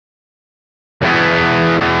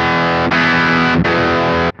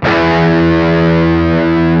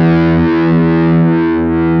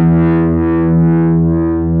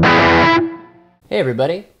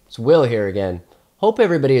everybody, it's Will here again. Hope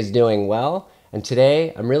everybody is doing well, and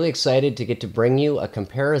today I'm really excited to get to bring you a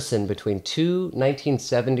comparison between two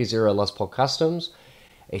 1970s era Les Paul Customs,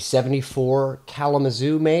 a 74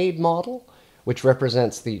 Kalamazoo made model, which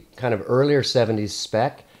represents the kind of earlier 70s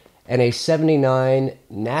spec, and a 79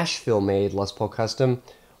 Nashville made Les Paul Custom,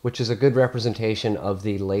 which is a good representation of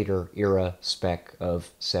the later era spec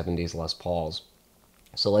of 70s Les Pauls.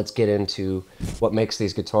 So let's get into what makes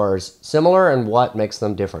these guitars similar and what makes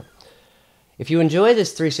them different. If you enjoy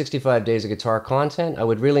this 365 Days of Guitar content, I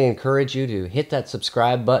would really encourage you to hit that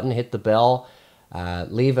subscribe button, hit the bell,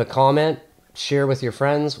 leave a comment, share with your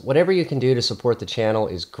friends. Whatever you can do to support the channel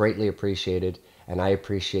is greatly appreciated, and I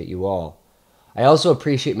appreciate you all. I also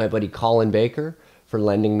appreciate my buddy Colin Baker for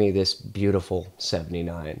lending me this beautiful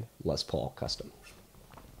 79 Les Paul Custom.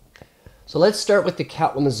 So let's start with the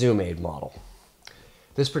Kalamazoo made model.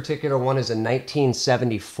 This particular one is a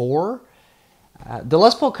 1974. The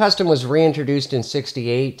Les Paul Custom was reintroduced in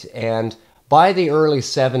 '68, and by the early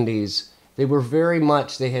 '70s,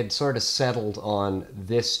 they had sort of settled on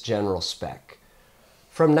this general spec.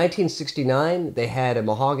 From 1969, they had a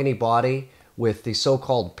mahogany body with the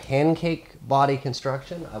so-called pancake body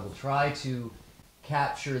construction. I will try to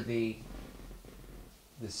capture the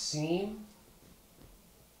seam.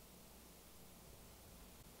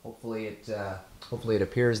 Hopefully it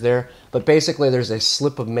appears there. But basically there's a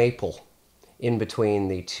slip of maple in between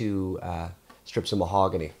the two strips of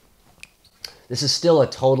mahogany. This is still a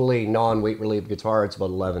totally non-weight relieved guitar. It's about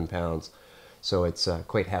 11 pounds, so it's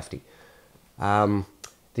quite hefty. The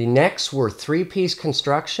necks were three-piece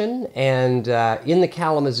construction, and in the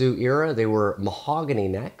Kalamazoo era they were mahogany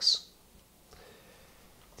necks.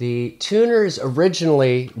 The tuners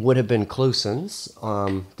originally would have been Clusons.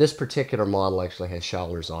 This particular model actually has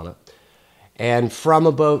Schallers on it. And from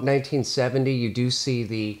about 1970, you do see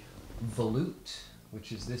the volute,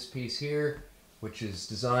 which is this piece here, which is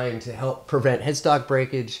designed to help prevent headstock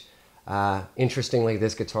breakage. Interestingly,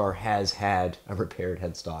 this guitar has had a repaired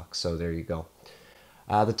headstock, so there you go.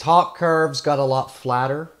 The top curves got a lot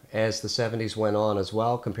flatter as the 70s went on as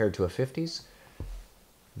well, compared to a 50s.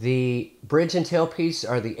 The bridge and tailpiece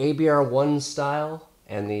are the ABR1 style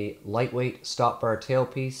and the lightweight stop bar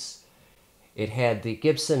tailpiece. It had the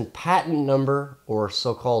Gibson patent number, or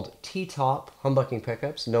so-called T-top humbucking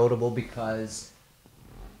pickups, notable because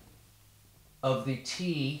of the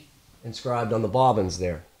T inscribed on the bobbins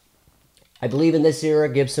there. I believe in this era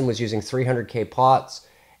Gibson was using 300K pots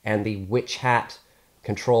and the witch hat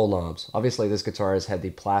control knobs. Obviously this guitar has had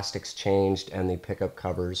the plastics changed and the pickup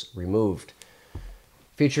covers removed.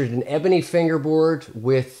 Featured an ebony fingerboard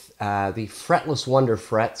with the fretless Wonder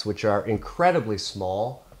frets, which are incredibly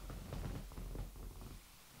small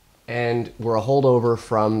and were a holdover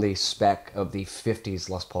from the spec of the 50s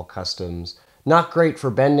Les Paul Customs. Not great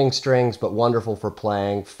for bending strings, but wonderful for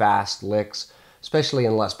playing fast licks, especially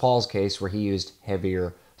in Les Paul's case where he used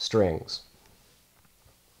heavier strings.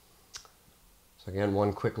 So again,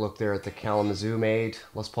 one quick look there at the Kalamazoo made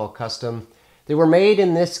Les Paul Custom. They were made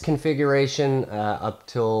in this configuration up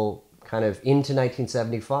till kind of into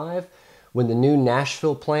 1975 when the new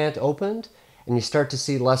Nashville plant opened, and you start to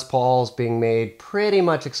see Les Pauls being made pretty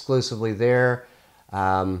much exclusively there.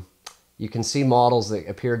 You can see models that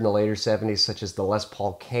appeared in the later 70s, such as the Les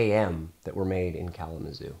Paul KM, that were made in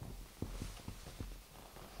Kalamazoo.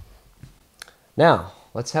 Now,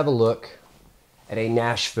 let's have a look at a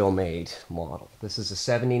Nashville made model. This is a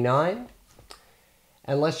 79.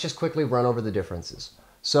 And let's just quickly run over the differences.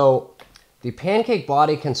 So the pancake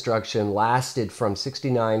body construction lasted from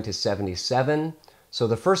 69 to 77. So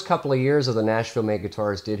the first couple of years of the Nashville made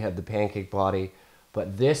guitars did have the pancake body,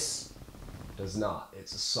 but this does not.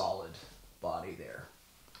 It's a solid body there.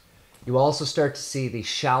 You also start to see the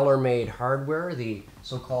Schaller made hardware, the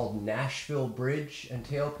so-called Nashville bridge and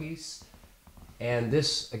tailpiece. And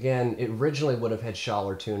this, again, it originally would have had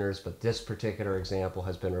Schaller tuners, but this particular example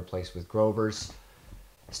has been replaced with Grovers.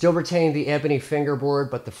 Still retained the ebony fingerboard,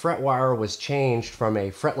 but the fret wire was changed from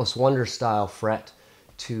a fretless Wonder style fret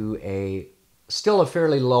to still a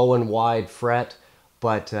fairly low and wide fret,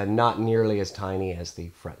 but not nearly as tiny as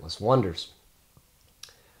the fretless Wonders.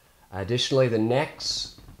 Additionally, the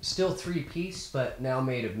necks, still three-piece, but now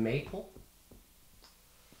made of maple.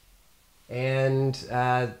 And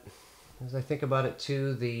as I think about it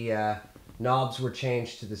too, the knobs were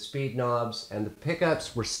changed to the speed knobs, and the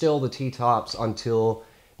pickups were still the T-tops until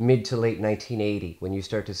mid to late 1980, when you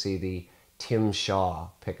start to see the Tim Shaw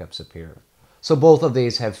pickups appear. So both of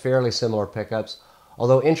these have fairly similar pickups,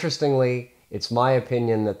 although interestingly, it's my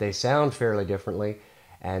opinion that they sound fairly differently,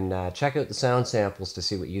 and check out the sound samples to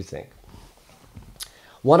see what you think.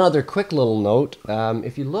 One other quick little note,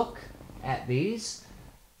 if you look at these,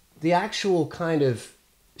 the actual kind of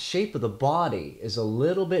shape of the body is a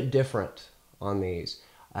little bit different on these,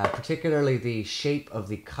 particularly the shape of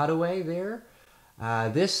the cutaway there.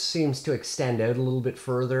 This seems to extend out a little bit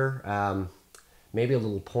further, maybe a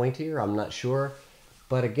little pointier, I'm not sure.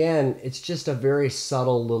 But again, it's just a very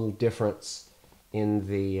subtle little difference in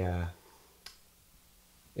the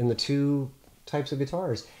two types of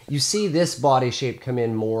guitars. You see this body shape come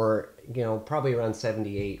in more, probably around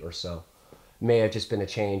 78 or so. May have just been a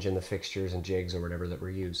change in the fixtures and jigs or whatever that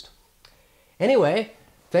were used. Anyway,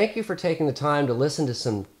 thank you for taking the time to listen to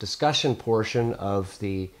some discussion portion of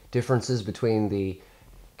the differences between the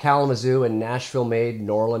Kalamazoo and Nashville made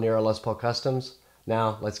Norlin era Les Paul Customs.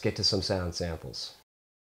 Now let's get to some sound samples.